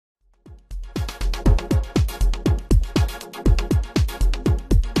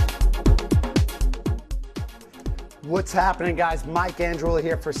What's happening, guys? Mike Andreula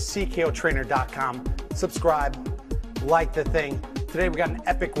here for CKOtrainer.com. Subscribe, like the thing. Today we got an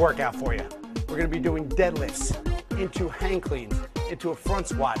epic workout for you. We're gonna be doing deadlifts into hang cleans, into a front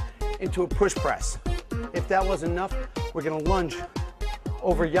squat, into a push press. If that wasn't enough, we're gonna lunge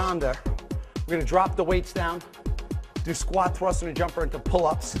over yonder. We're gonna drop the weights down, do squat, thrust, and a jumper into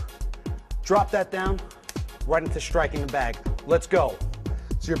pull-ups. Drop that down, right into striking the bag. Let's go.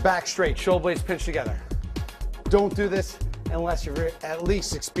 So your back straight, shoulder blades pinched together. Don't do this unless you're at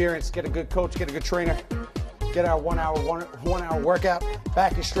least experienced. Get a good coach, get a good trainer. Get our one hour workout.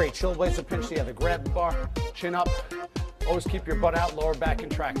 Back is straight, shoulder blades are pinched together. Grab the bar, chin up. Always keep your butt out, lower back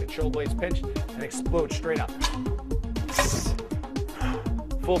contracted. Shoulder blades pinched and explode straight up.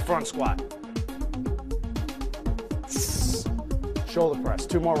 Full front squat. Shoulder press,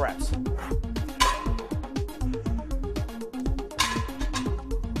 2 more reps.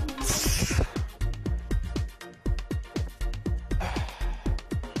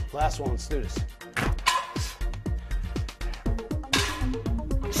 Last one, let's do this.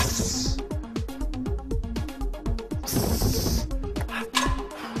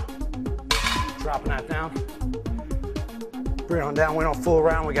 Dropping that down. Bring it on down, we don't fool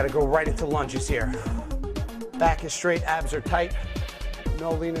around, we gotta go right into lunges here. Back is straight, abs are tight.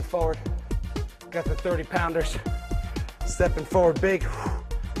 No leaning forward. Got the 30-pounders. Stepping forward big.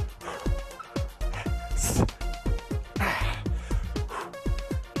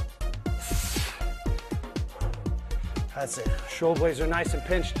 That's it. Shoulder blades are nice and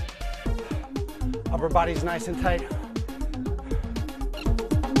pinched. Upper body's nice and tight.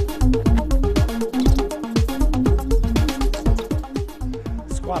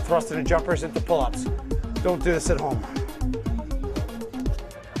 Squat, thrust, and jumpers into pull-ups. Don't do this at home.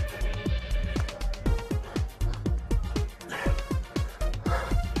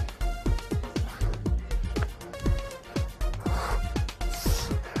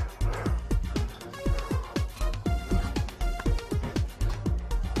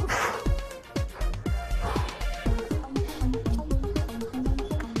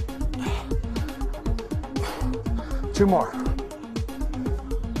 Two more.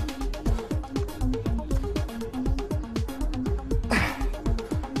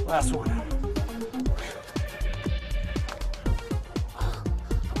 Last one.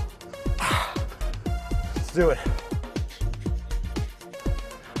 Let's do it.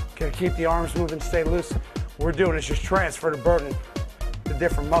 Gotta keep the arms moving, stay loose. What we're doing is just transfer the burden to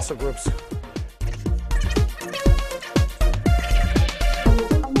different muscle groups.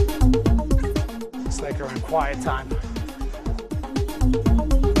 It's like we're in quiet time.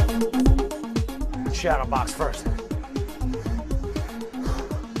 Shadow box first.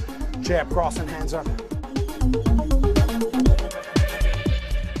 Jab, crossing, hands up.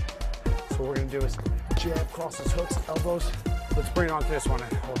 So what we're gonna do is jab, crosses, hooks, elbows. Let's bring it on to this one.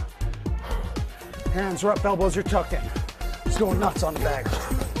 Hands are up, elbows are tucked in. Just going nuts on the bag.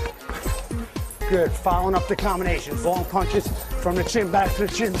 Good, following up the combinations. Long punches from the chin back to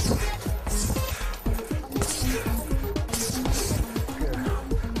the chin.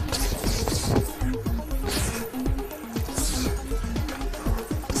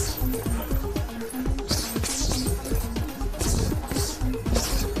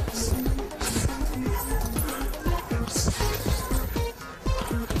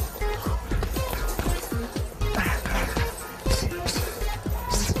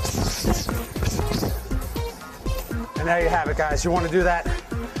 And there you have it, guys. You want to do that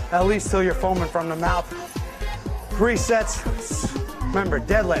at least till you're foaming from the mouth. 3 sets. Remember,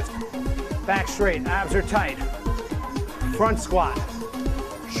 deadlift, back straight, abs are tight. Front squat,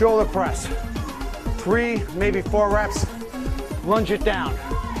 shoulder press. 3, maybe 4 reps. Lunge it down.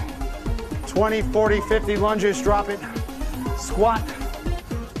 20, 40, 50 lunges, drop it. Squat.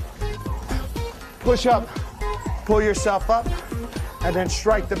 Push up, pull yourself up, and then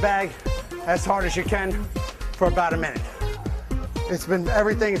strike the bag as hard as you can for about a minute. It's been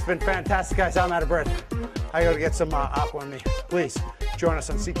everything. It's been fantastic, guys. I'm out of breath. I gotta get some aqua on me. Please join us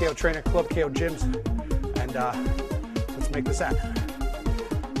on CKO Trainer, Club KO Gyms, and let's make this happen.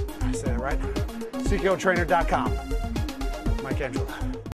 I said it right. CKOtrainer.com. Mike Andreula.